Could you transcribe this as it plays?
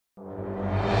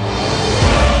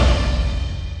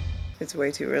it's way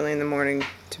too early in the morning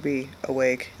to be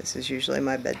awake. This is usually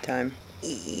my bedtime.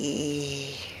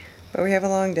 But we have a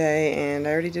long day, and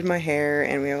I already did my hair,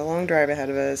 and we have a long drive ahead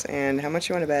of us, and how much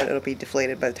you want to bet it'll be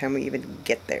deflated by the time we even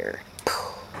get there.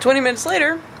 20 minutes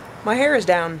later, my hair is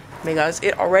down because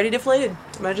it already deflated.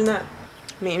 Imagine that.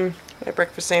 I'm eating a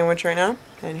breakfast sandwich right now,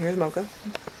 and here's mocha.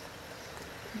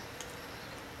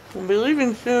 We'll be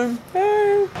leaving soon.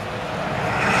 Bye.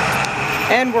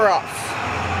 And we're off.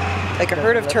 Like a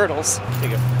herd of turtles.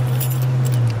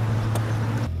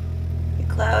 The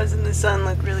clouds and the sun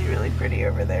look really, really pretty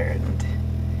over there, and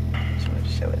I just wanted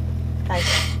to show it. Hi.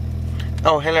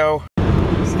 Oh, hello.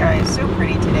 The sky is so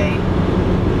pretty today.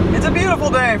 It's a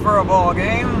beautiful day for a ball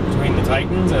game. Between the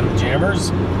Titans and the Jammers.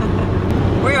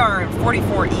 We are in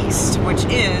 44 East, which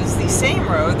is the same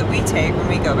road that we take when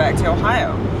we go back to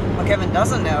Ohio. What Kevin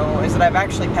doesn't know is that I've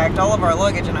actually packed all of our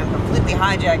luggage and I'm completely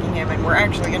hijacking him, and we're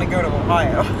actually going to go to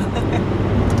Ohio.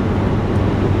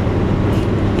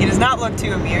 He does not look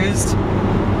too amused.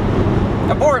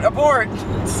 Abort! Abort!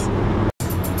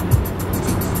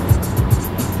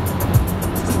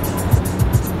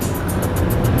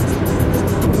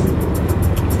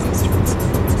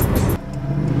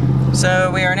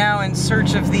 So we are now in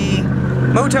search of the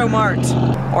Moto Mart,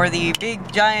 or the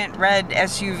big giant red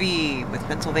SUV with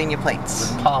Pennsylvania plates.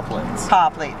 With paw plates. Paw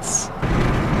plates.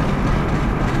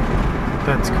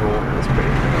 That's cool. That's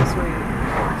pretty sweet.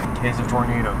 In case of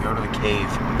tornado, go to the cave.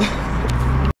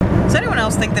 Does anyone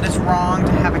else think that it's wrong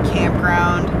to have a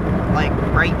campground, like,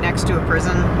 right next to a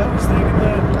prison? I was thinking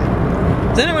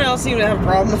that. Does anyone else seem to have a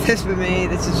problem with this but me?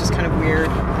 This is just kind of weird.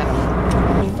 I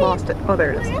don't know. Lost it. Oh,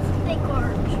 there it is.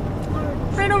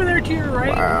 Right over there to your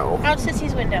right. Wow. Out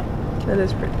Sissy's window. That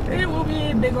is pretty big. It will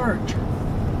be a big arch.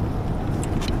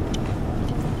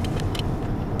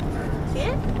 See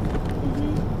it?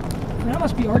 Mm-hmm. That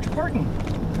must be arch parking.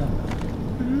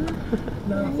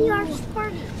 No. The arch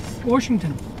parking.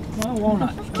 Washington. Well,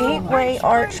 Walnut. Gateway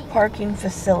Arch Parking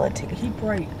Facility. Keep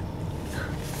right.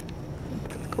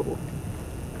 Cool.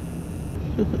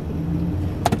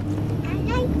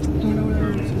 Right over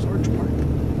there is Arch Park.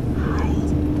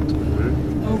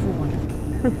 Over one.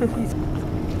 The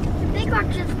big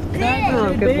arch is big.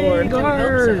 Oh, good lord. Big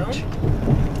arch. The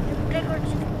big arch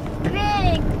is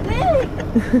big, big.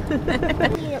 I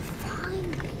need to find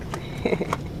it.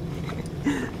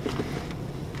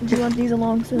 Do you want these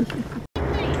along, sis?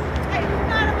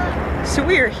 So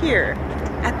we are here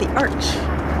at the Arch.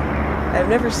 I've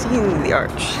never seen the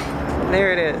Arch.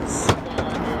 There it is.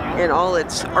 In all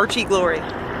its archy glory.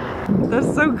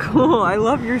 That's so cool. I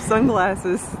love your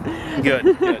sunglasses.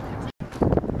 Good, good.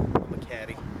 I'm a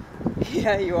caddy.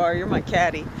 Yeah, you are. You're my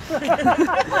caddy. I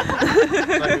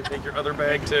can take your other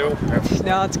bag too.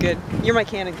 No, it's good. You're my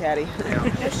cannon caddy. Yeah.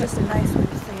 That's just a nice way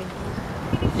to say it.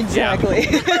 Exactly.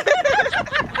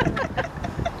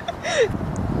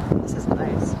 This is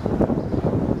nice.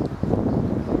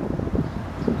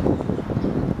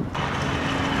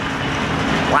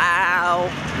 Wow.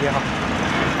 Yeah.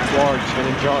 It's large and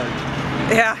in charge.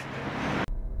 Yeah.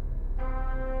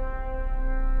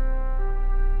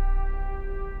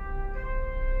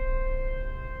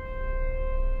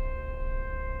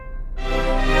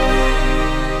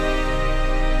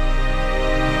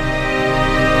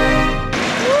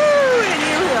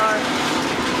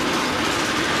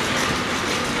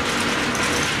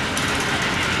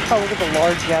 Oh, look at the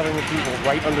large gathering of people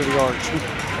right under the arch.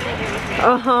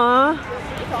 Uh-huh.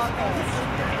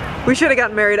 We should have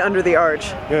gotten married under the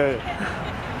arch. Yeah.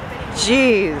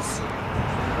 Jeez.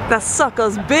 That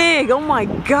sucker's big. Oh my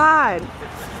god.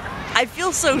 I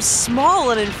feel so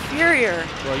small and inferior.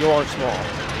 Well, you are small.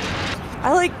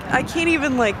 I can't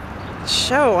even like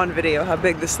show on video how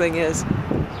big this thing is.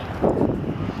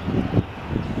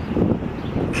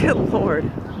 Good lord.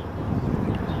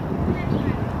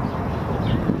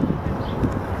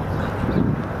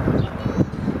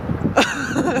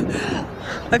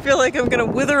 I feel like I'm gonna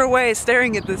wither away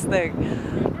staring at this thing.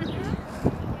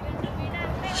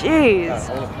 Jeez.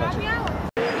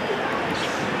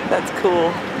 That's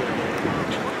cool.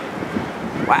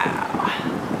 Wow.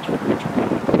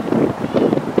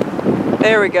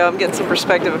 There we go. I'm getting some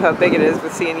perspective of how big it is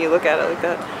with seeing you look at it like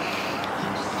that.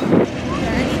 I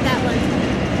need that one.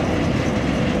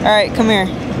 Alright, come here.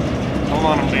 Hold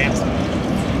on, I'm dancing.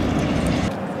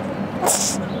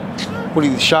 What are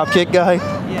you, the shop kick guy?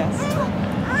 Yes.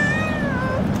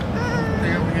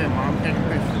 Hey, over here, Mom. Take a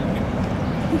picture.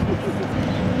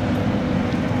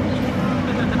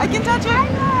 I can touch it!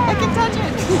 I can touch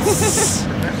it!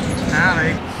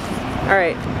 Howdy.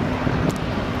 Alright.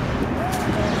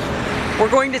 We're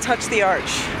going to touch the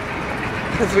arch.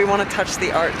 Because we want to touch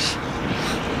the arch.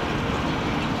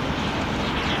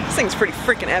 This thing's pretty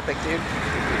freaking epic, dude.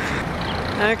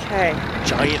 Okay.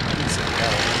 Giant piece of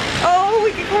metal. Oh,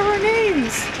 we can carve our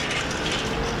names!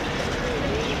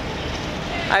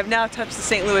 I've now touched the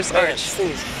St. Louis Man, Arch. this thing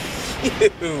is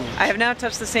huge. I have now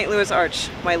touched the St. Louis Arch.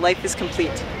 My life is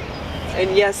complete.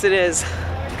 And yes, it is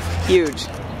huge.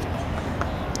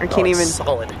 I can't even.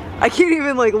 Solid. I can't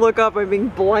even like look up. I'm being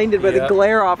blinded by the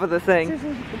glare off of the thing.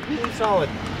 Completely solid.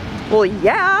 Well,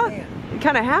 yeah. You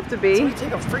kind of have to be. So we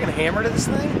take a freaking hammer to this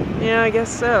thing? Yeah, I guess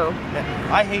so.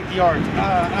 I hate the arch.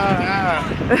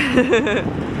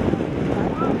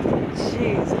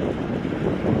 Jeez.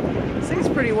 This thing's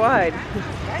pretty wide.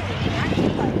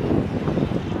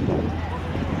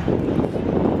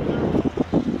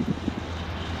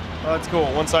 Oh, that's cool.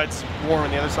 One side's warm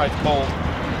and the other side's cold.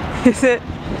 Is it?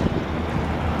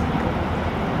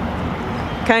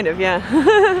 Kind of, yeah.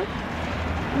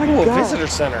 Oh my Cool, God. visitor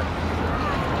center.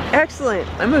 Excellent.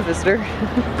 I'm a visitor.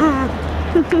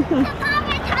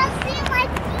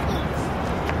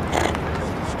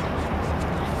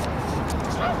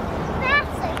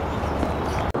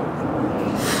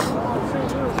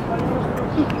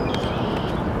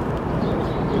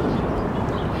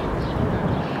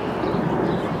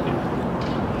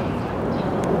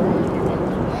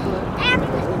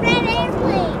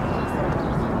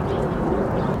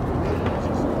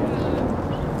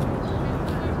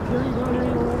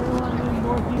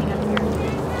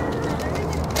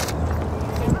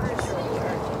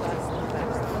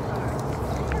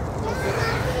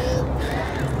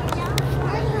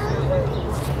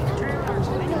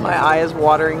 My eye is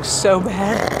watering so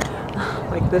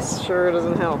bad. Like this sure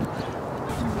doesn't help.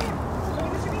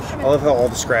 I love how all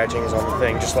the scratching is on the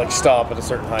thing, just like stop at a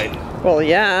certain height. Well,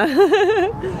 yeah.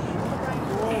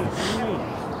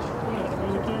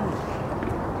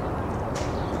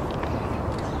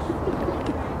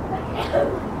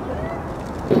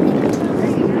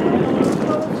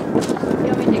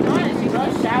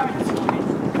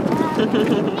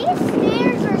 These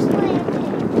stairs are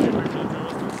slanted.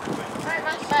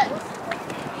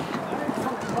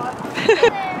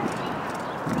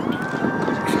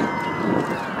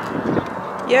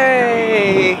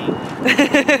 Yay!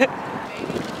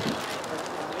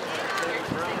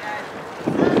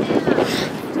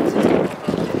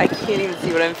 I can't even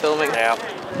see what I'm filming. Yeah.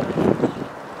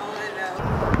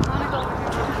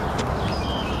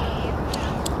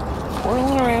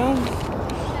 Whirling around.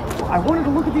 I wanted to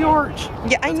look at the arch.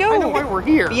 Yeah, I know. I know why we're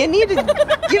here. You need to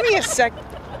give me a sec.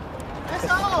 That's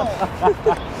all. I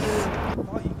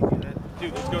thought you could do that.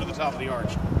 Dude, let's go to the top of the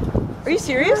arch. Are you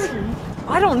serious?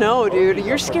 I don't know, dude.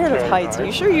 You're scared of heights. Are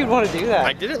you sure you'd want to do I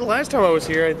that? did it the last time I was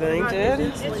here, I think. You did? I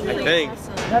think.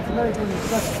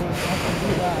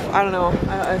 I don't know.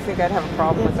 I think I'd have a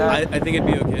problem with that. I think it'd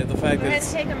be okay. The fact that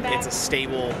it's a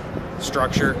stable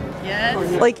structure.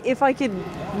 Like, if I could,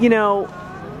 you know,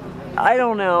 I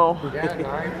don't know.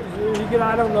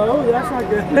 I don't know. That's not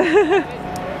good.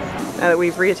 Now that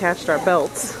we've reattached our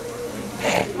belts.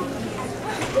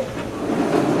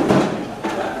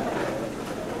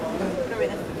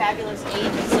 Fabulous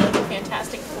agents of the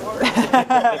Fantastic Four.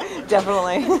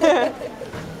 Definitely.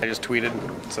 I just tweeted,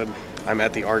 said, I'm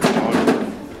at the arch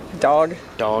Dog.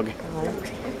 dog.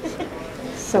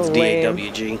 So It's lame.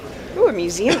 D-A-W-G. Ooh, a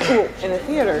museum. Ooh, and a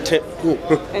theater. Ooh.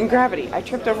 And gravity. I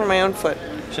tripped over my own foot.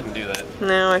 Shouldn't do that.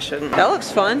 No, I shouldn't. That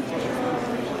looks fun.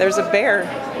 There's a bear.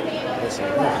 Listen,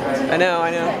 I know.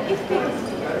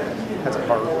 that's a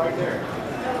heart.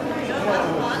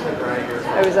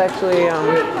 I was actually,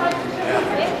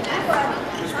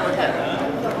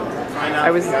 I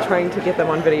was trying to get them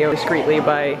on video discreetly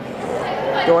by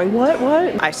going, what?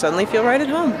 I suddenly feel right at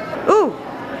home. Ooh,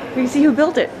 we can see who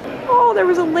built it. Oh, there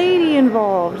was a lady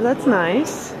involved. That's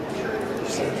nice.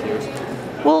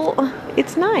 Well,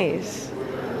 it's nice.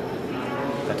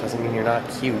 That doesn't mean you're not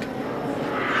cute.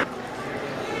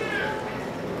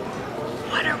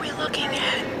 What are we looking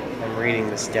at? I'm reading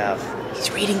the stuff.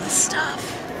 He's reading the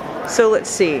stuff. So let's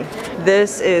see.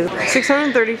 This is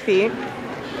 630 feet,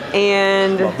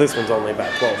 and Well, this one's only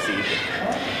about 12 feet.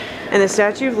 the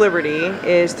Statue of Liberty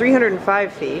is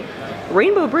 305 feet.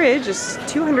 Rainbow Bridge is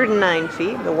 209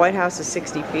 feet. The White House is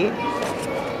 60 feet.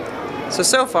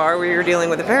 So far we are dealing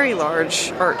with a very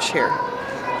large arch here.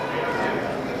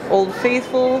 Old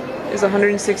Faithful is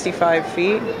 165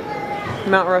 feet.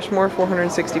 Mount Rushmore,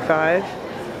 465.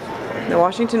 The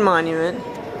Washington Monument,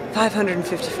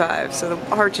 555. So the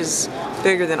arch is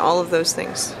bigger than all of those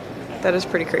things. That is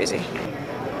pretty crazy.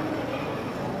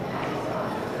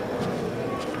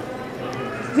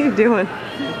 What are you doing?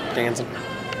 Dancing.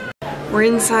 We're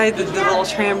inside the little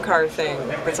tram car thing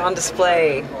that's on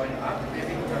display.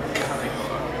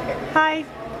 Hi.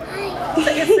 It's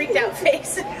like a freaked out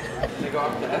face.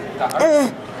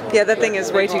 Yeah, that thing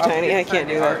is way too tiny. I can't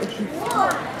do that.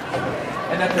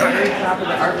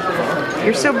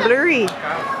 You're so blurry.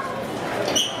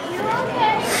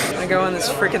 I go on this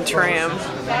freaking tram.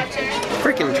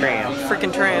 Freaking tram.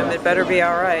 Freaking tram. It better be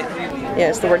alright. Yeah,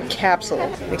 it's the word capsule.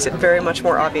 Makes it very much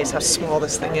more obvious how small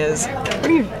this thing is. What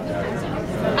are you?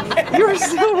 You're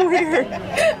so weird.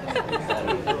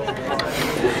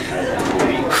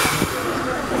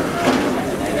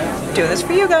 Doing this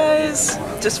for you guys.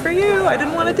 Just for you. I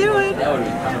didn't want to do it.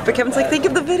 But Kevin's like, think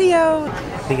of the video.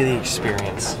 Think of the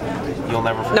experience. You'll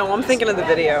never forget. No, I'm thinking of the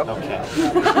video. Okay.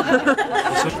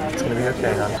 It's gonna be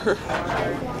okay, hon.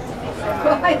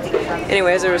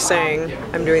 Anyway, as I was saying,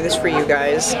 I'm doing this for you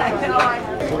guys. See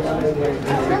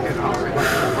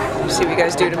what you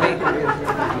guys do to me.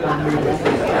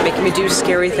 Making me do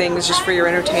scary things just for your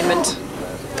entertainment.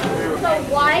 The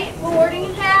white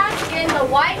boarding pass and the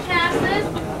white passes.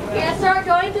 You're going to start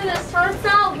going through this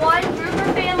turnstile, one group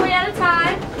or family at a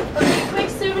time. We'll take a quick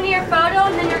souvenir photo,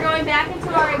 and then you're going back into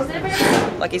our exhibit.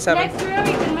 Lucky 7. Next room,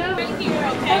 you can move right here,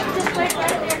 okay? Just wait right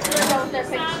there to the their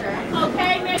picture.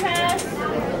 Okay, may I pass?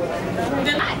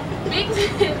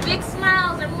 Big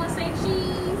smiles. Everyone say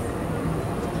cheese.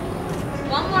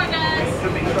 One more, guys.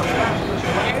 Very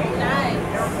nice.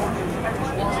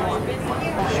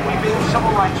 Sweeping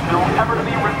civil rights bill ever to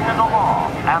be written into law,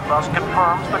 and thus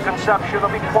confirms the conception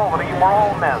of equality for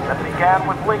all men that began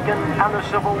with Lincoln and the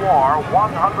Civil War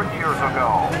 100 years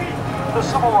ago. The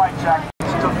Civil Rights Act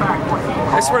is de facto.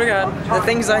 I swear to God, the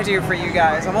things I do for you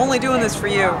guys, I'm only doing this for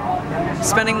you.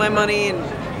 Spending my money and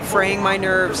fraying my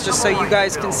nerves just so you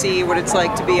guys can see what it's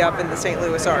like to be up in the St.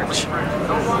 Louis Arch.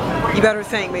 You better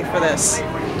thank me for this.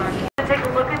 Take a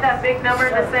look at that big number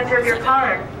in the center of your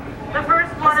card. The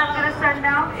first one I'm going to send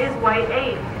out is white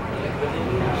 8.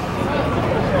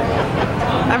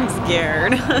 I'm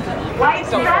scared. White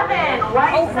 7!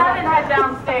 White 7 head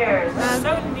downstairs.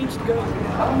 Seven needs to go.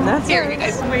 That's here, you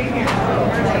guys. Wait here.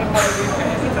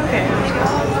 It's okay.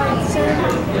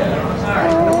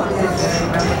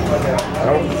 I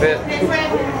don't fit.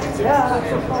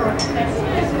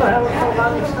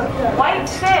 White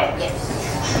 6!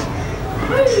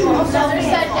 You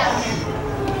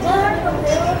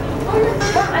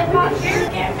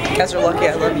guys are lucky I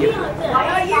love you.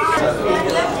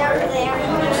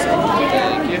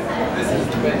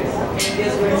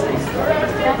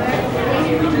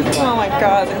 Oh my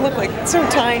God, they look like so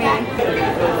tiny.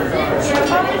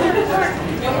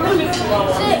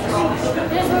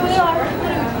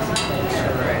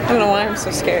 I don't know why I'm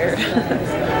so scared.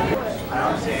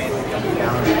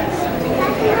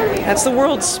 That's the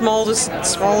world's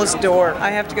smallest door.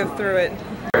 I have to go through it.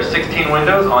 There are 16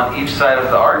 windows on each side of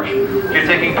the arch. If you're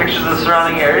taking pictures of the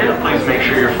surrounding area, please make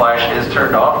sure your flash is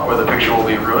turned off or the picture will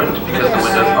be ruined because the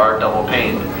windows are double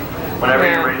paned. Whenever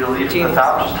you're ready to leave from the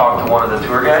top, just talk to one of the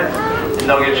tour guides and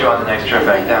they'll get you on the next trip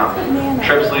back down.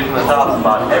 Trips leave from the top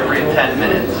about every 10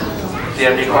 minutes. If you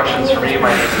have any questions for me,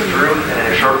 my name is Drew, and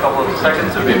in a short couple of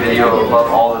seconds there'll be a video above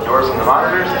all the doors on the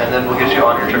monitors, and then we'll get you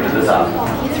on your trip to the top.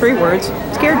 3 words.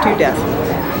 Scared to death.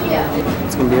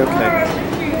 It's gonna be okay.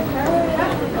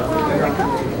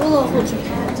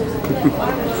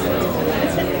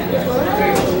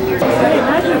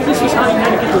 Imagine if this was how you had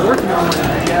to get to work in the morning.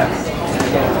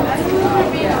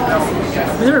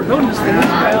 They were building this thing.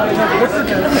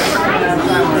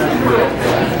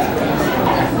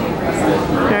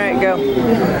 Alright, go.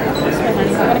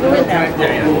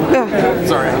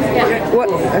 Sorry. What?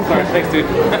 Sorry, thanks, dude.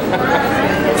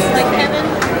 Like Kevin.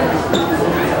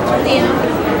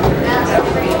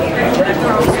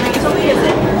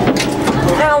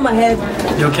 Ow, my head.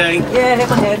 You okay? Yeah, I hit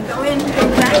my head.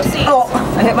 Oh,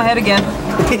 I hit my head again.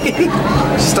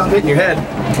 Stop hitting your head.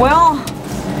 Well,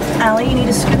 Allie, you need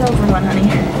to scoot over one, honey.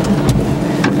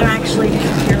 Or actually,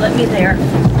 here, let me there.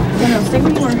 No, stay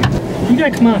where you were. You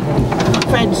gotta come on.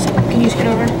 Fred, can you scoot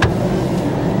over?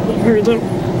 Very little.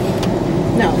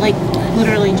 No, like,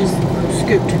 literally just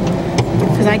scoot.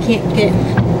 Because I can't get...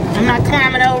 I'm not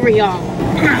climbing over y'all.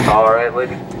 Alright,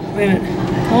 ladies. Wait a minute.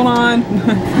 hold on.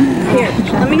 Here,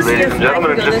 let me see Ladies if and I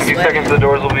gentlemen, can in go just a this few way. seconds the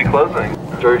doors will be closing.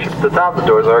 George, at the top the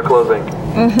doors are closing.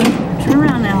 Turn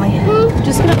around, Allie.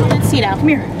 Just get up on that seat, Al. Come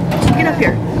here. Just get up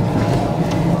here.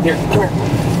 Here, come here.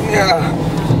 Yeah.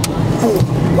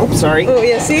 Oh, sorry. Oh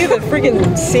yeah, see the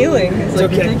freaking ceiling is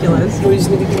like okay. ridiculous. We just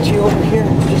need to get you over here.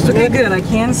 Just Okay, good. I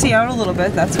can see out a little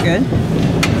bit. That's good.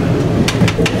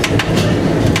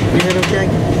 Your head okay?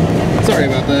 Sorry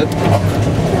about that.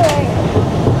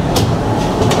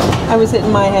 I was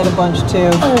hitting my head a bunch too.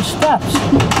 Oh, steps.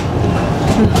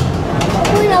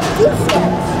 Going up these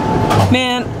steps.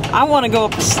 Man, I want to go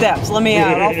up the steps. Let me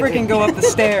out. I'll freaking go up the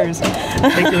stairs.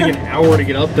 It takes like an hour to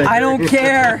get up there. I don't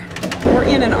care. We're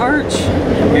in an arch.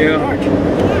 Yeah.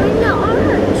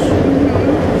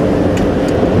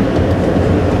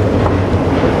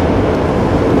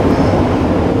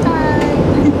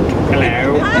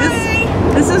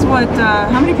 This is what,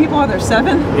 how many people are there?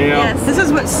 7? Yeah. Yes. This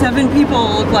is what 7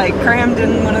 people look like crammed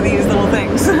in one of these little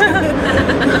things.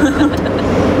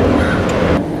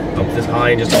 Up this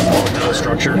high and just fall down the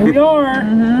structure. Here we are. Go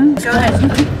ahead. Go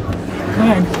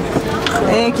ahead.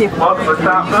 Thank you. Welcome to the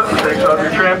top button. Takes off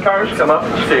your tram cars, come up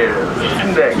the stairs.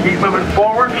 Then keep moving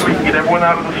forward so we can get everyone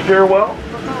out of the stairwell.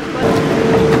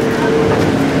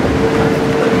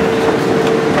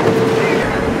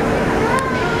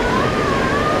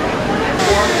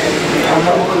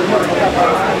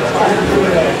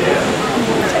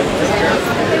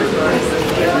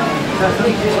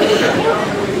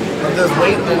 I'm just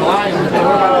waiting in line. What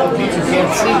about all the people who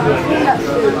can't see?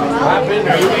 I've been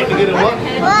there. You waiting to get a look?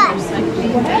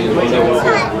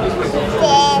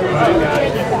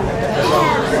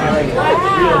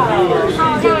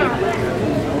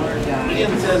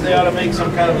 Ian says they ought to make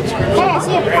some kind of inscription.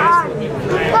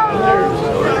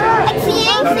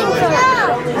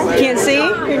 Can't see?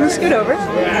 You can scoot over.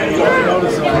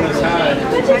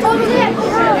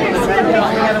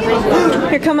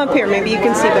 Here, come up here. Maybe you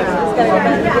can see better.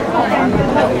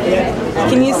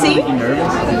 Can you see?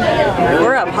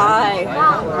 We're up high.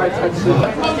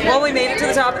 Well, we made it to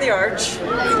the top of the arch.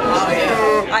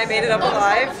 I made it up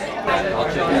alive.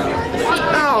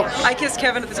 Oh, I kissed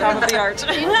Kevin at the top of the arch.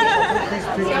 Yay!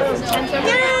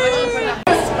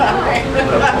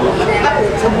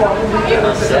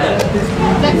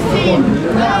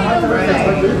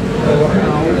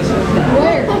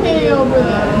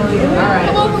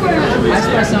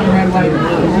 Espresso on red, white, and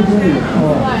blue.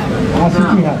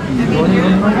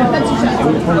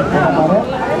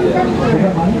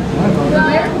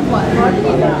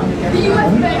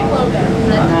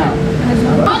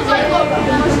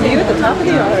 Are you at the top of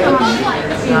the arch?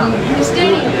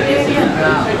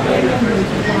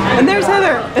 And there's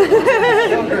Heather.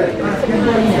 Isn't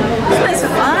this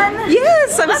fun?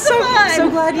 Yes, I'm so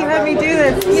glad you had me do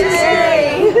this.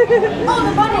 Yay!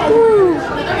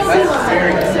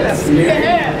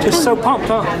 Just so pumped,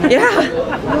 huh?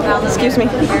 Yeah. Excuse me.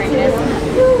 Get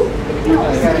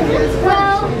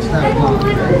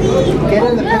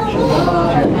in the picture.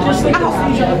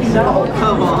 Oh,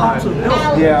 come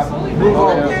on. Yeah. Move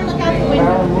over.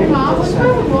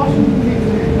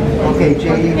 Okay,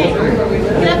 JD.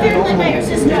 Get up there and let your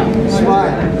sister know.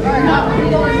 Smile.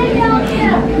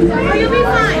 Oh, you'll be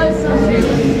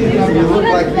fine. You look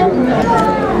like you.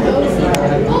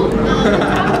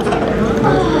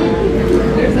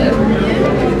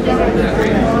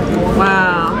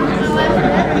 Wow.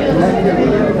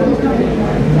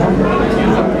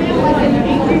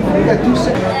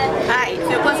 Hi, if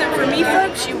it wasn't for me,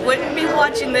 folks, you wouldn't be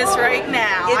watching this right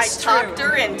now. It's I talked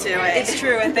her into it. It's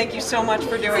true, and thank you so much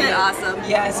for doing it. Awesome.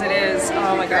 Yes, it is.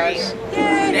 Oh my gosh.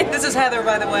 Yay. This is Heather,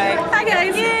 by the way. Hi,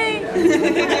 guys. Yay.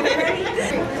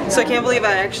 So I can't believe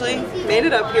I actually made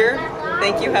it up here.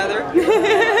 Thank you, Heather.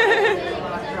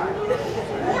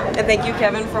 And thank you,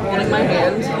 Kevin, for holding my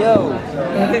hand. Yo.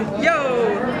 Yo.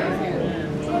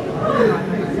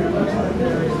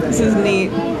 This is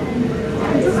neat.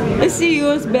 I see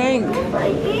U.S. Bank.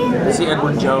 I see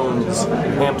Edward Jones,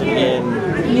 Hampton Inn.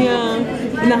 Yeah.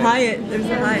 In the Hyatt. There's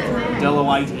the Hyatt.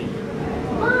 Delawite.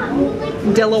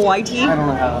 Delawite? I don't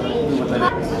know what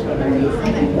that is.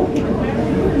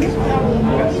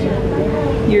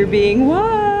 You're being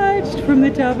watched from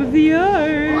the top of the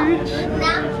arch.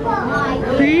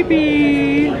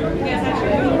 Creepy.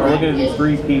 We're looking at these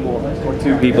 3 people, or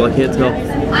 2 people, I can't tell.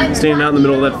 Standing out in the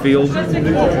middle of that field.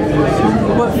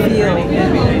 What field?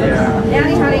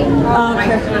 Daddy, honey.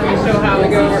 Okay. Show how we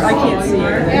go. I can't see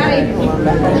her.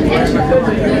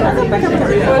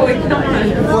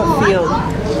 What field?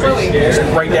 Just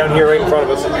right down here, right in front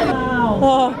of us.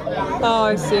 Oh,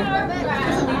 I see.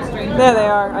 There they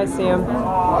are. I see them.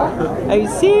 I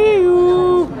see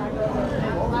you.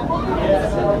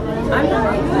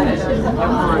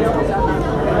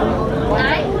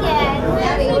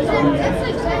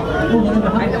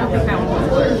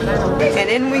 And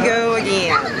in we go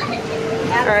again.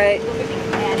 All right.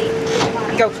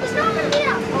 Go.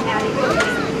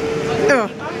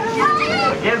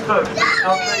 Again, folks,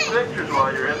 I'll take pictures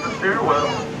while you're in the stairwell.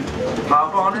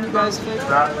 Hop on in. Not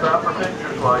stop for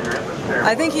pictures while you're in the stairwell.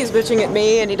 I think he's bitching at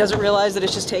me and he doesn't realize that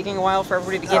it's just taking a while for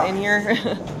everybody to get in here.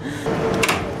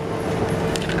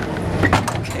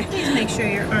 Please make sure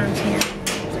your arm's here.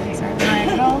 Right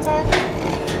at all times.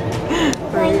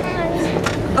 Right.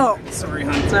 Sorry,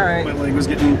 hon. It's alright. My leg was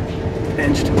getting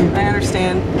pinched. I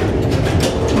understand.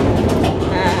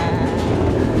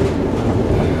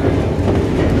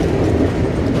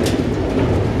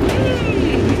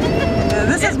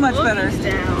 This is much better.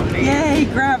 Down, man. Yay,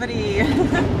 gravity.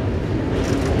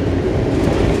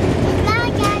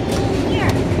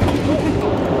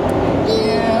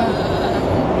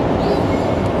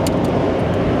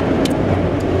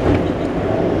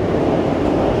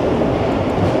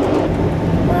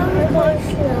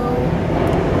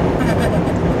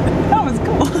 That was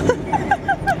cool.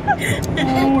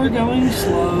 Oh, we're going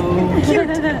slow. Cute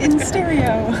in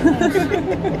stereo.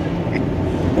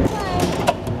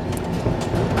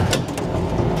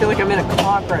 I feel like I'm in a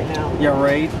clock right now. Yeah,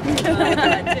 right.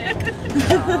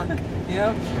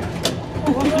 Yep. Oh,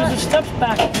 look, there's the steps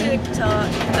back. TikTok.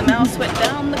 The mouse went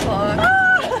down the clock.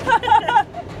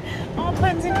 All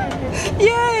puns intended.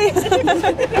 Yay!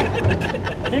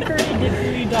 Hickory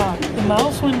dickory dock. The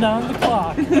mouse went down the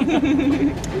clock.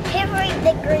 Hickory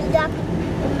dickory dock.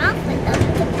 The mouse went down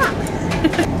the clock.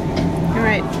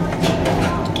 Alright,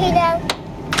 Kiddo.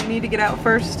 you need to get out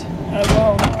first.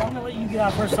 Well, I'm gonna let you get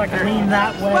out first so I can lean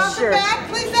that way. Sure. Back,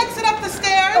 please exit up the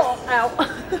stairs. Oh, ow.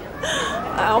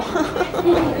 Ow.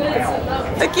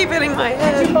 I keep hitting my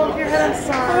head. Bump your head, I'm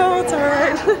sorry. Oh, it's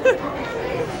alright.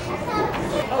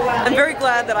 I'm very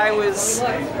glad that I was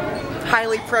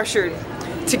highly pressured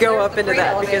to go up into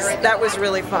that because that was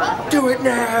really fun. Do it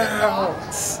now!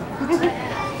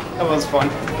 That was fun.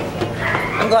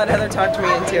 I'm glad Heather talked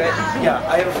me into it. Yeah,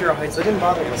 I have a fear of heights. I didn't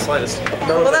bother in the slightest.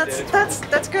 No, Well, that's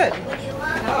good.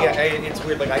 Yeah, it's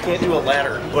weird. Like, I can't do a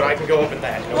ladder, but I can go up in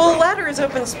that. No Well, a problem. ladder is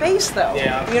open space, though.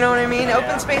 Yeah. You know what I mean? Yeah.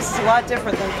 Open space is a lot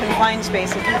different than confined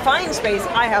space. And confined space,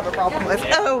 I have a problem with.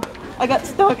 Oh, I got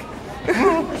stuck.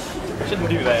 Shouldn't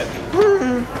do that.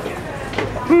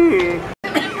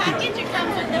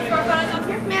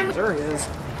 There he is.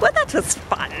 Well, that was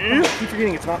fun. I keep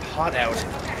forgetting it's not hot out.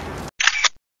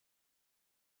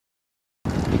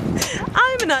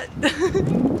 I'm not.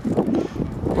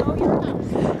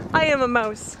 I am a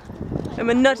mouse. I'm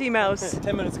a nutty mouse.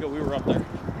 10 minutes ago, we were up there.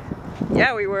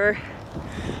 Yeah, we were.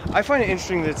 I find it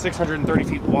interesting that it's 630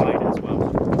 feet wide as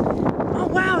well. Oh,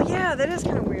 wow, yeah, that is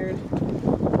kind of weird.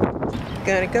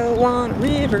 Gonna go on a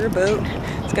riverboat.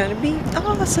 It's gonna be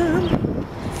awesome.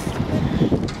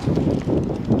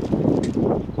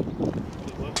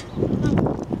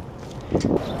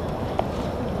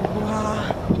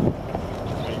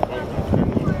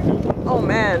 Oh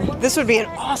man, this would be an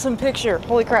awesome picture.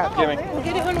 Holy crap. Gimme. We'll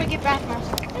get it when we get back, Mouse.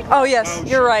 Oh yes,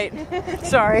 you're right.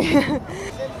 Sorry.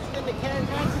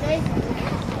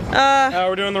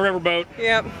 We're doing the riverboat.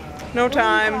 Yep, no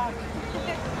time.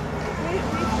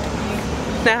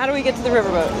 Now how do we get to the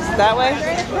riverboat? Is it that way?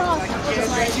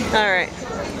 Alright.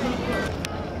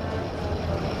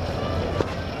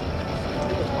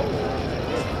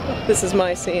 This is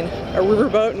my scene. A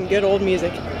riverboat and good old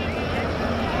music.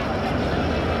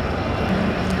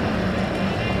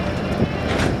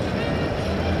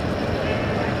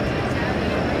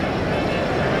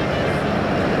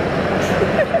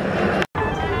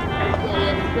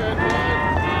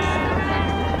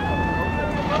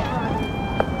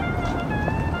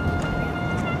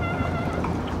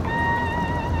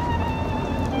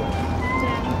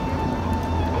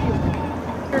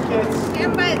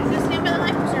 Stand by the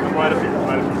life preserver. Quite a few.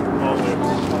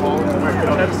 Alright,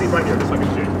 I'll have a seat right here, just like a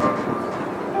shake.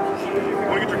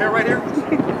 Want to get your hair right here?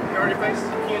 Hair on your face?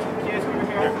 Can you move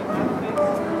your hair?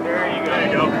 There you go. There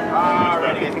you go.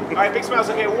 Alright, big smiles.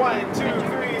 Okay, 1, 2,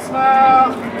 3,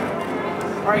 smile.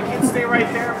 Alright, kids, stay right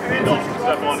there. And don't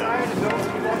step on it.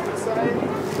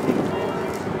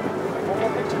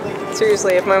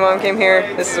 Seriously, if my mom came here,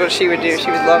 this is what she would do. She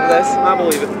would love this. I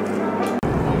believe it.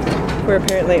 We're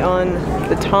apparently on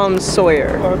the Tom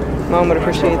Sawyer. Mom would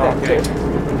appreciate that too.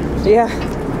 Yeah.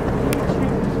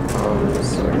 Tom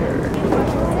Sawyer.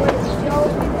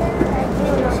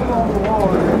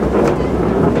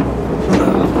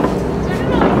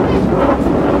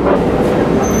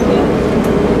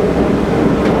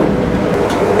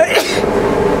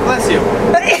 Bless you.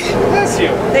 Bless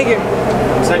you. Thank you.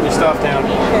 Set your stuff down.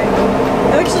 Okay.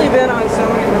 I've actually been on so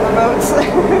many riverboats.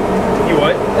 You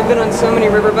what? I've been on so many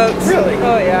riverboats. Really?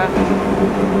 Oh yeah.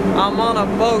 I'm on a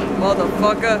boat,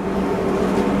 motherfucker.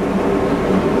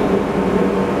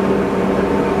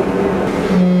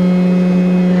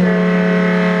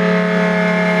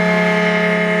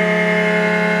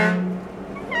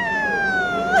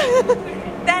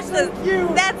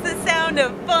 That's the sound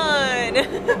of fun.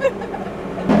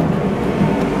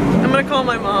 I'm gonna call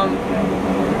my mom.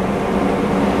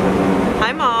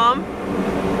 Hi, Mom.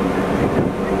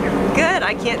 Good.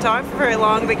 I can't talk for very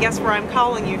long, but guess where I'm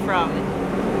calling you from?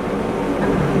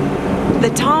 The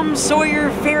Tom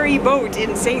Sawyer ferry boat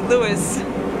in St. Louis.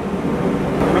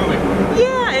 Really?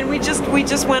 Yeah, and we just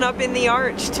went up in the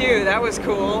arch too. That was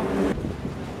cool.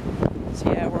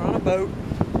 So yeah, we're on a boat.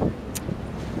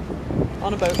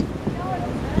 On a boat.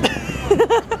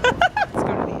 Let's go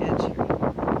to the edge.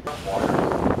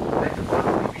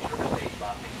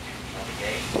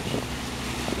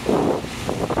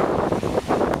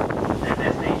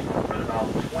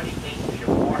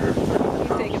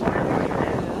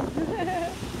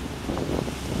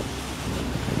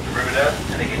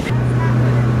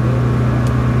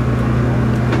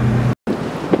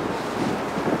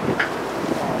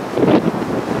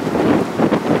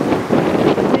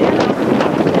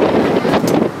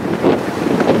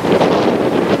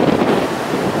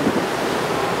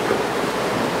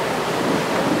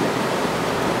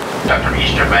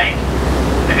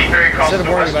 Instead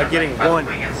of worrying about getting one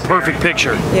perfect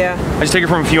picture, yeah, I just take it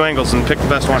from a few angles and pick the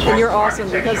best one. And you're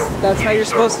awesome because that's how you're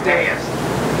supposed to do it.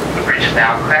 The bridge is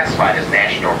now classified as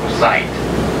National Historical Site.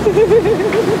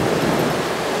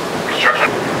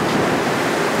 Construction.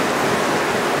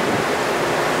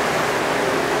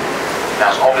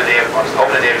 Now, on the day of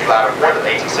July 4th of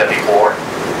 1874,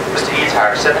 Mr. Eads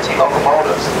hired 17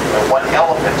 locomotives and 1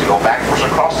 elephant to go backwards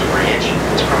across the bridge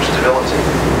to prove stability.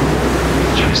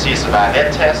 As you can see, it survived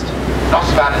that test. It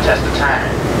also survived the test of time.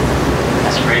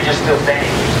 This bridge is still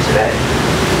standing today.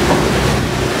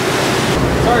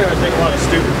 Sorry I take a lot of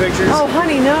stupid pictures. Oh,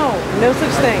 honey, no. No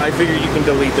such thing. I figure you can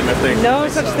delete them if they...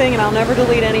 No such thing, and I'll never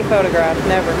delete any photograph.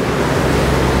 Never.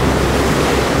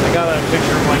 I got a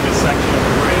picture of like a section of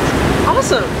the bridge.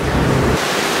 Awesome.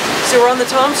 So we're on the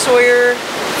Tom Sawyer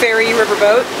ferry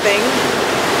riverboat thing.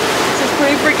 This is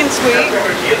pretty freaking sweet.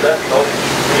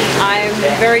 I'm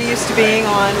very used to being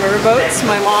on riverboats.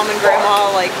 My mom and grandma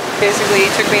like basically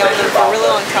took me on them for a really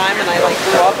long time, and I like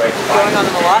grew up going on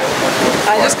them a lot.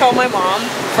 I just called my mom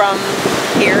from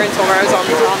here and told her I was on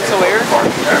the Tom Sawyer,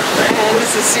 and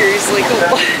this is seriously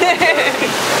cool.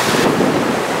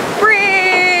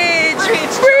 Bridge!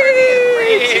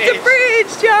 Bridge! It's a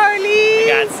bridge, Charlie! I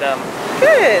got some.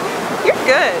 Good. You're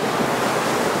good.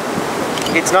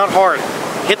 It's not hard.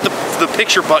 Hit the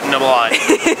picture button a lot.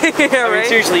 Yeah, I mean,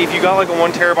 seriously, if you got like a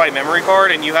 1 terabyte memory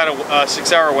card and you had a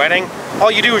 6-hour wedding,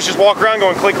 all you do is just walk around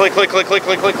going click, click, click, click, click,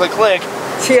 click, click, click, click.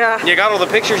 Yeah. You got all the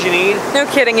pictures you need. No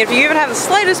kidding. If you even have the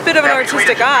slightest bit of an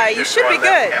artistic eye, you should be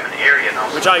good.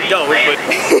 Which I don't, but...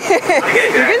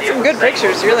 You're getting some good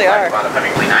pictures, you really are. I'm on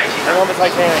the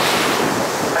Titanic.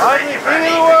 I'm the king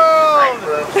of the world!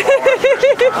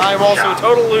 I'm also a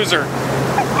total loser.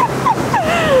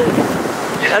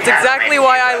 That's exactly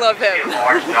why I love him.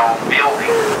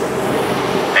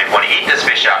 And when you eat this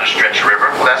fish out of Stretch River,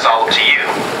 well, that's all up to you.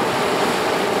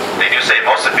 They do say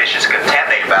most of the fish is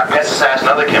contaminated by pesticides and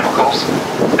other chemicals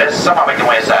that somehow make their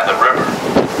way inside the river.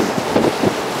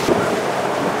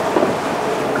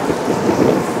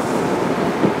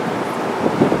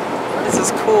 This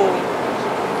is cool.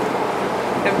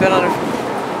 I haven't been on a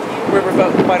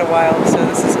riverboat in quite a while, so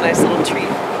this is a nice little treat.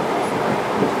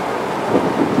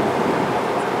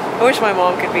 I wish my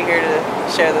mom could be here to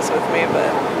share this with me,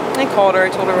 but I called her, I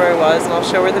told her where I was, and I'll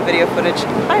show her the video footage.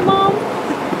 Hi, Mom!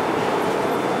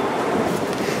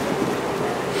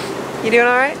 You doing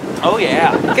alright? Oh,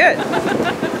 yeah. Good.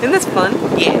 Isn't this fun?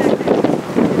 Yeah.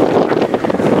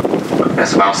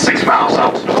 That's about 6 miles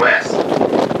out to the west.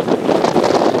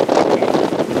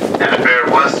 And the fair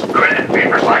was credited being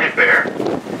first lighted fair.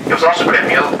 It was also credited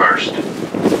meal first,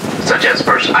 such as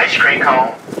first ice cream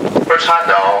cone, first hot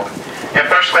dog, and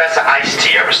first glass of iced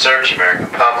tea ever served to the American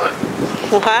public.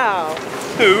 Wow.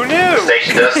 Who knew? The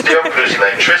station does still produce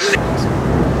electricity.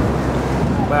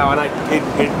 Wow, and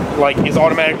it like is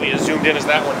automatically as zoomed in as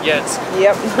that one gets.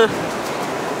 Yep.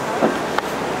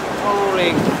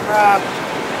 Holy crap.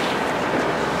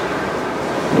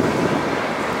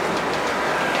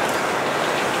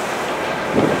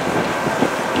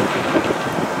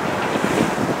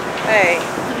 Hey.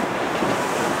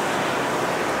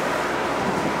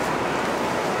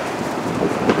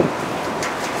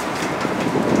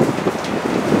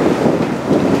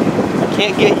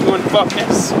 Can't get you in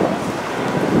focus.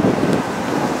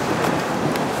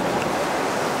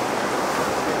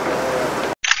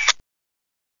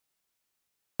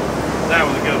 That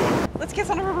was a good one. Let's get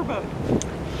on a riverboat.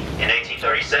 In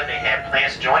 1837, they had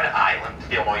plans to join the island,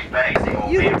 Leahmouse Bay, the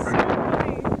old You man. look so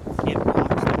nice. It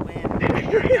blocks the wind. They were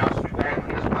carrying out through the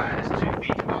island as wide as 2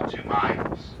 feet, about 2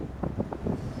 miles.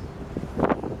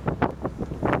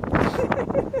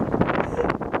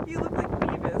 You look like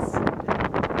Beavis.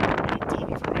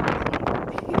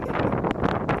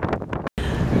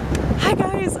 Hi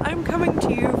guys, I'm coming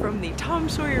to you from the Tom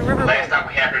Sawyer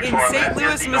Riverboat in St.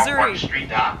 Louis, Missouri.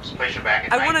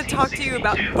 I want to talk to you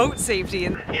about boat safety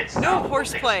and no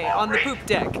horseplay on the poop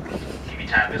deck. TV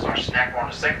time is our snack on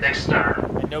the second deck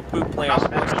stern. And no poop play on the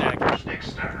first deck.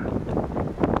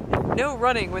 No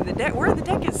running when where the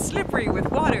deck is slippery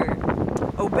with water.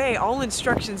 Obey all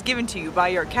instructions given to you by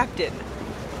your captain.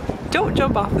 Don't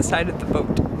jump off the side of the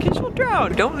boat, because you'll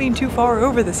drown. Don't lean too far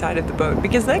over the side of the boat,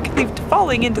 because that could lead to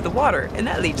falling into the water, and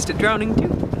that leads to drowning too.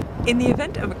 In the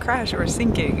event of a crash or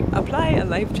sinking, apply a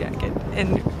life jacket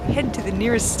and head to the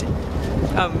nearest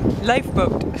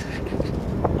lifeboat.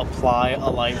 Apply a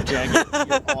life jacket.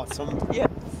 You're awesome. Yes.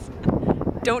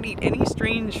 Don't eat any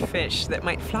strange fish that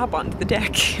might flop onto the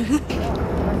deck.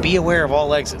 Be aware of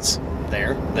all exits.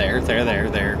 There.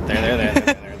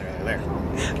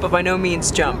 But by no means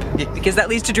jump, because that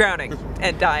leads to drowning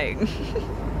and dying.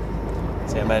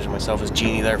 See, I imagine myself as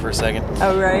Genie there for a second.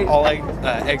 Oh, right. All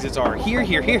exits are here.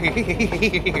 Yep.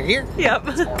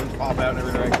 Arms pop out in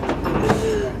every direction.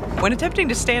 When attempting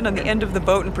to stand on the end of the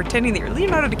boat and pretending that you're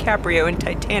Leonardo DiCaprio in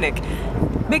Titanic,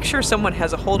 make sure someone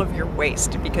has a hold of your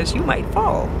waist, because you might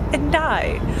fall and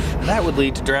die. That would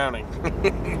lead to drowning.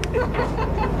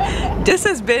 This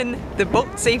has been the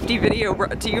boat safety video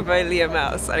brought to you by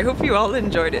Leahmouse. I hope you all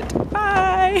enjoyed it.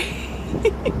 Bye!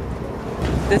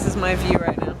 This is my view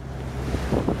right now.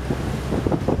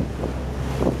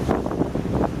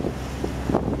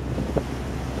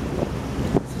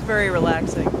 This is very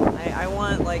relaxing. I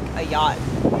want like a yacht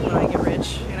when I get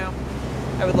rich, you know?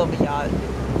 I would love a yacht,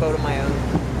 boat of my own.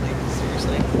 Like,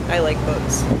 seriously. I like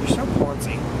boats. You're so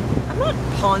poncy. I'm not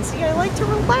poncy, I like to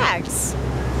relax.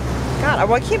 God,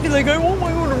 I can't be like, I want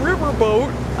my own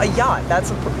riverboat. A yacht, that's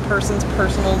a person's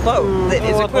personal boat that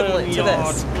is equivalent to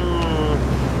this.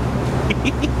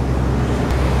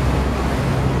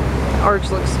 Arch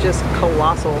looks just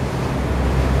colossal.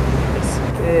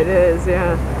 It is,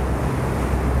 yeah.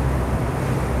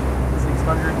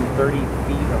 630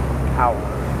 feet of power.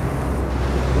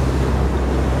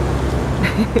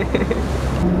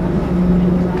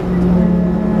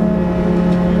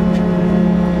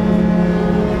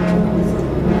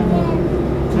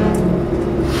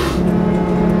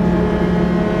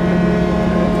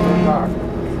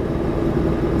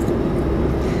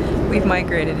 We've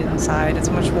migrated inside. It's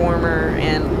much warmer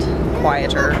and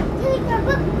quieter.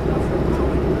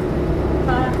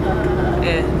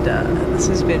 And this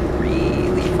has been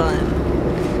really fun.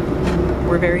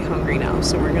 We're very hungry now,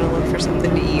 so we're gonna look for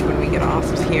something to eat when we get off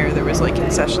of here. There was like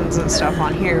concessions and stuff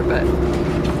on here, but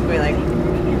we like, I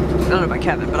don't know about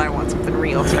Kevin, but I want something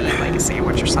real to eat, like a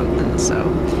sandwich or something. So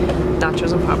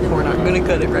nachos and popcorn, I'm gonna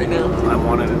cut it right now. I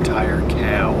want an entire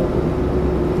cow.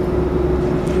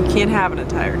 You can't have an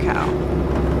entire cow.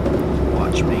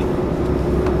 Watch me.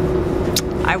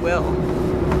 I will.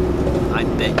 I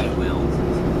bet you will.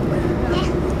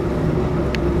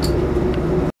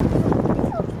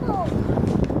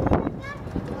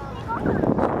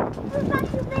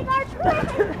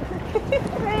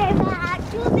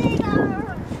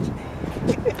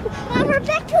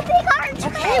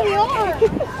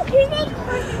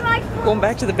 Going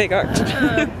back to the big arch.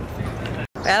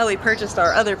 Well, we purchased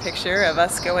our other picture of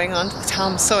us going on to the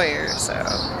Tom Sawyer, so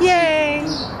yay!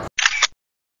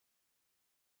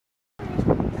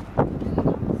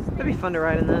 That'd be fun to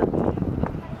ride in that.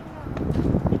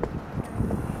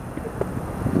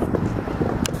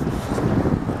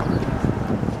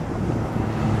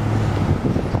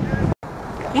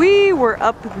 We were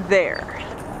up there.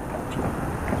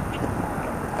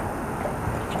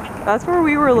 That's where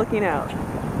we were looking out.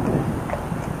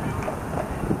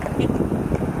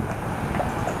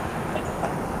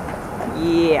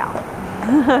 Yeah.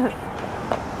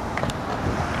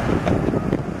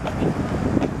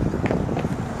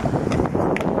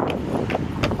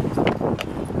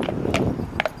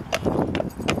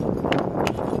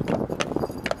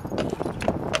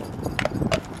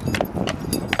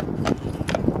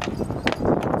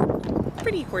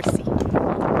 Pretty horsey.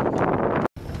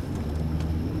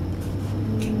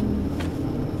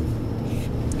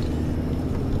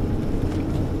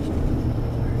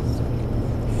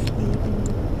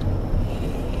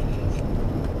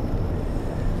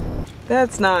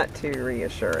 That's not too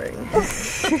reassuring.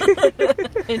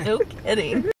 No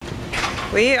kidding.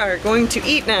 We are going to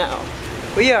eat now.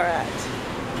 We are at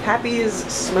Happy's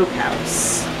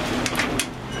Smokehouse.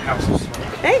 House of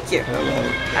Smoke. Thank you.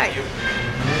 Hello. Hi.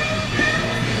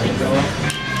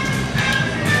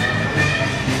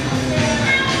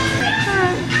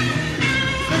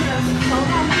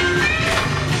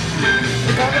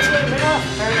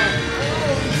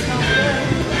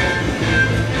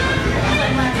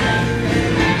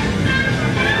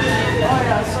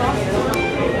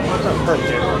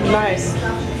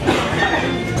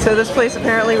 this place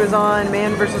apparently was on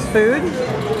Man vs. Food.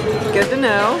 Good to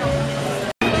know.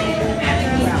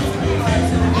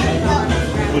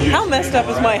 How messed up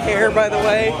is my hair, by the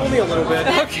way? Only a little bit.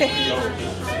 Okay.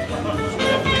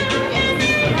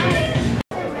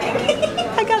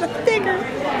 I got a finger.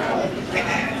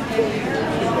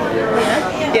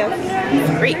 Yes.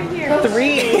 3. 3.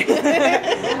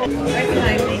 Right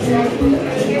behind me.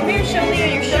 Here, show me on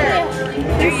your shirt.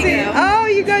 There you go. Oh,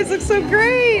 you guys look so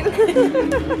great.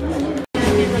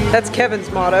 That's Kevin's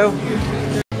motto.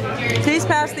 Please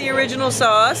pass the original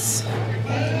sauce.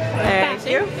 Thank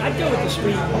you. I'd go with the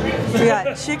sweet. We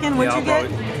got chicken. What'd you get?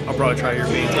 I'll probably try your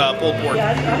meat. Pulled pork.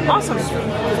 Awesome. I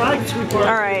like sweet pork.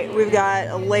 All right, we've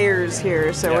got layers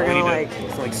here, so we're gonna like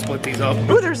split these up.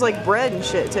 Ooh, there's like bread and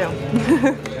shit too.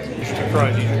 You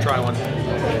should try one.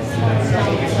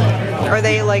 Are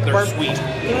they like They're sweet.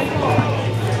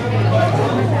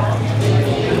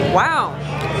 Wow,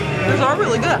 those are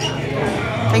really good.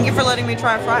 Thank you for letting me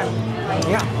try a fry.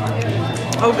 Yeah.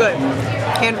 Oh, good.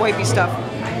 Hand wipey stuff.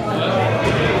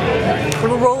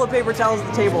 Little roll of paper towels at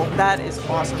the table. That is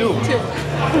awesome.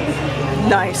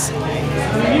 Nice. You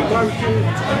need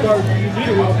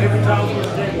a roll of paper towels for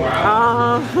the table.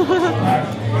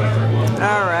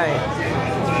 All right.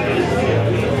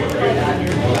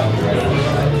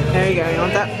 There you go. You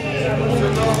want that?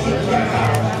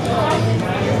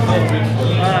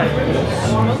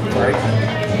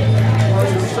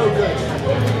 So good.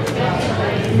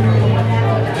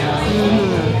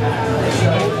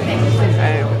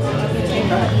 Okay.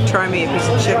 Try me a piece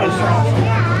of chicken.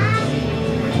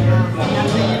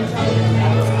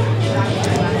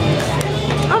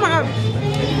 Oh my god.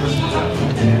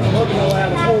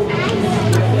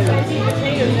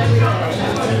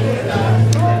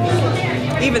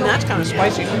 Even that's kind of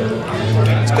spicy.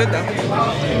 It's good though.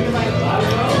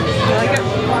 You like it?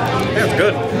 Yeah, it's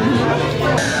good.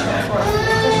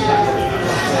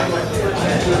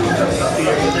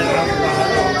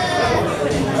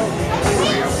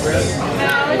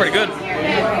 Pretty good.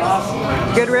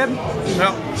 Good rib?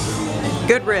 No.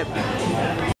 Good rib.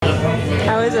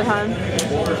 How is it, hon?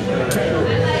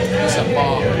 It's a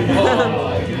bomb.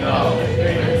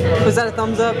 Was that a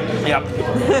thumbs up? Yep.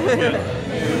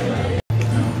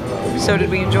 So did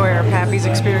we enjoy our Pappy's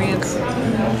experience?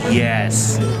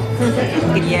 Yes.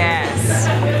 Yes.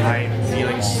 I'm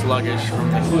feeling sluggish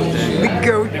from the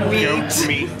goat meat. Goat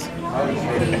meat.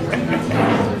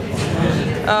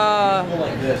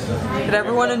 Did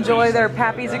everyone enjoy their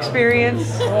Pappy's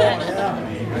experience?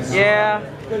 Yeah.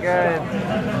 Good.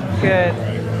 Good.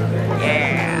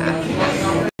 Yeah.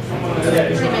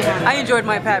 I enjoyed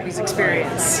my Pappy's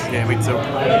experience. Yeah, me too.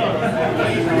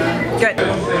 Good. I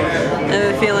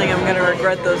have a feeling I'm going to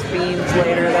regret those beans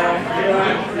later, though.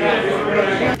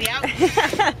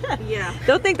 Yeah.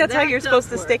 Don't think that's how you're supposed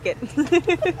to stick it.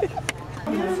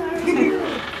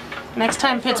 Next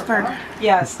time, Pittsburgh.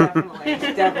 Yes, definitely.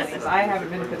 Definitely. 'Cause I haven't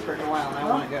been to Pittsburgh in a while and I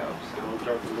want to go.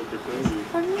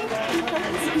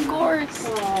 Of course.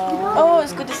 Oh,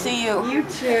 it's good to see you. You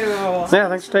too. Yeah,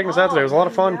 thanks for taking us out today. It was a lot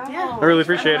of fun. Yeah. I really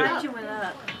appreciate it. You went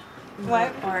up.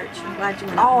 What? Arch. I'm glad you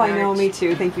went up. Oh, I know, me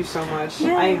too. Thank you so much.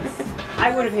 Yes.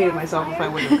 I would have hated myself if I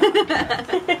wouldn't have.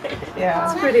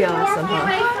 Yeah. It's pretty awesome, huh?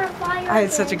 I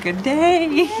had such a good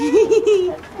day.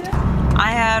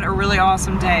 I had a really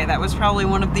awesome day. That was probably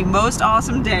one of the most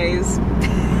awesome days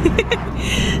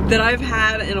that I've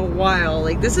had in a while.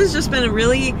 Like, this has just been a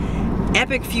really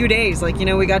epic few days. Like, you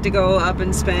know, we got to go up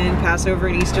and spend Passover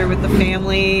and Easter with the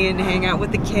family and hang out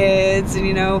with the kids and,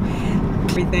 you know,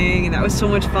 everything, and that was so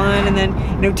much fun. And then,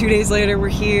 you know, 2 days later we're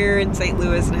here in St.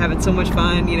 Louis and having so much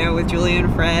fun, you know, with Julia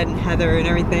and Fred and Heather and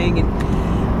everything. And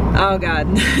oh god.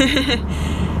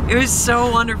 It was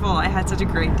so wonderful. I had such a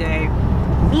great day.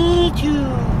 Me too.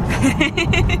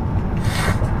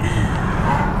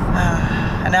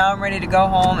 And now I'm ready to go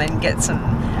home and get some.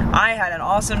 I had an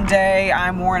awesome day.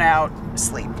 I'm worn out.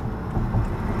 Sleep.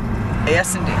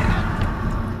 Yes, indeed.